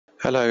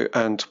Hello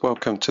and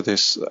welcome to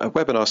this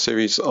webinar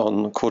series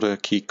on Corda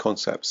key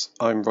concepts.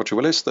 I'm Roger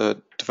Willis,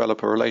 the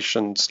Developer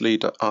Relations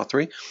Lead at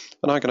R3,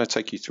 and I'm going to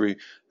take you through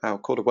how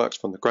Corda works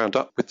from the ground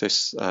up with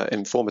this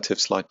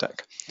informative slide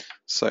deck.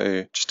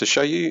 So just to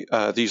show you,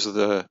 these are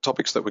the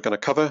topics that we're going to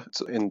cover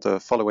in the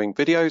following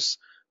videos.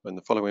 In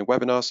the following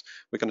webinars,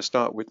 we're going to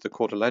start with the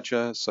Corda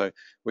ledger. So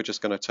we're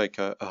just going to take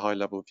a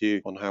high-level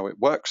view on how it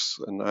works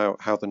and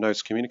how the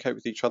nodes communicate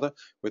with each other.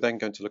 We're then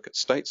going to look at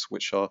states,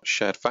 which are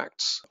shared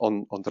facts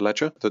on the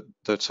ledger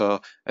that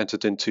are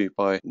entered into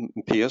by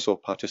peers or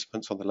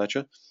participants on the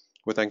ledger.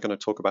 We're then going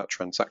to talk about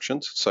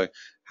transactions, so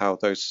how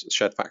those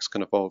shared facts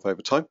can evolve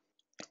over time.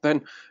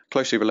 Then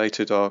closely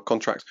related are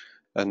contracts,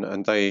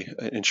 and they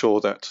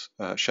ensure that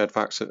shared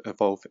facts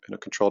evolve in a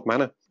controlled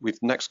manner. We've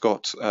next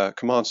got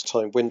commands,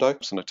 time,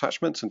 windows, and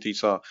attachments, and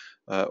these are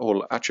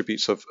all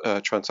attributes of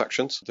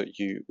transactions that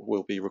you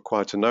will be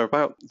required to know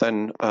about.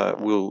 Then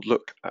we'll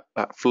look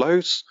at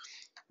flows.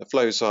 The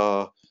flows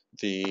are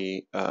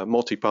the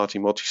multi-party,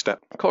 multi-step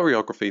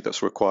choreography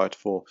that's required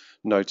for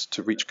nodes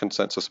to reach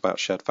consensus about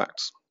shared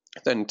facts.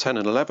 Then 10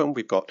 and 11,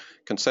 we've got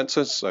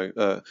consensus,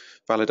 so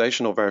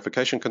validation or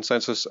verification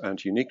consensus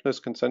and uniqueness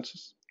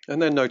consensus. And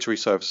then notary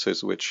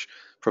services, which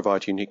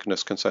provide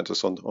uniqueness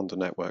consensus on the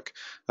network.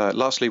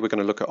 Lastly, we're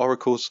going to look at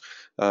oracles,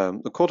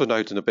 the Corda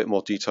node in a bit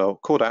more detail,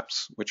 Corda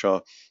apps, which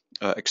are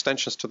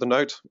extensions to the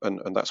node,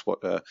 and that's what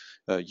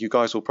you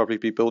guys will probably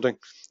be building,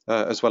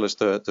 as well as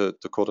the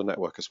Corda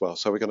network as well.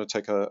 So we're going to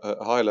take a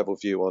high-level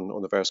view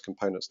on the various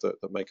components that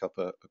make up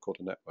a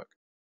Corda network.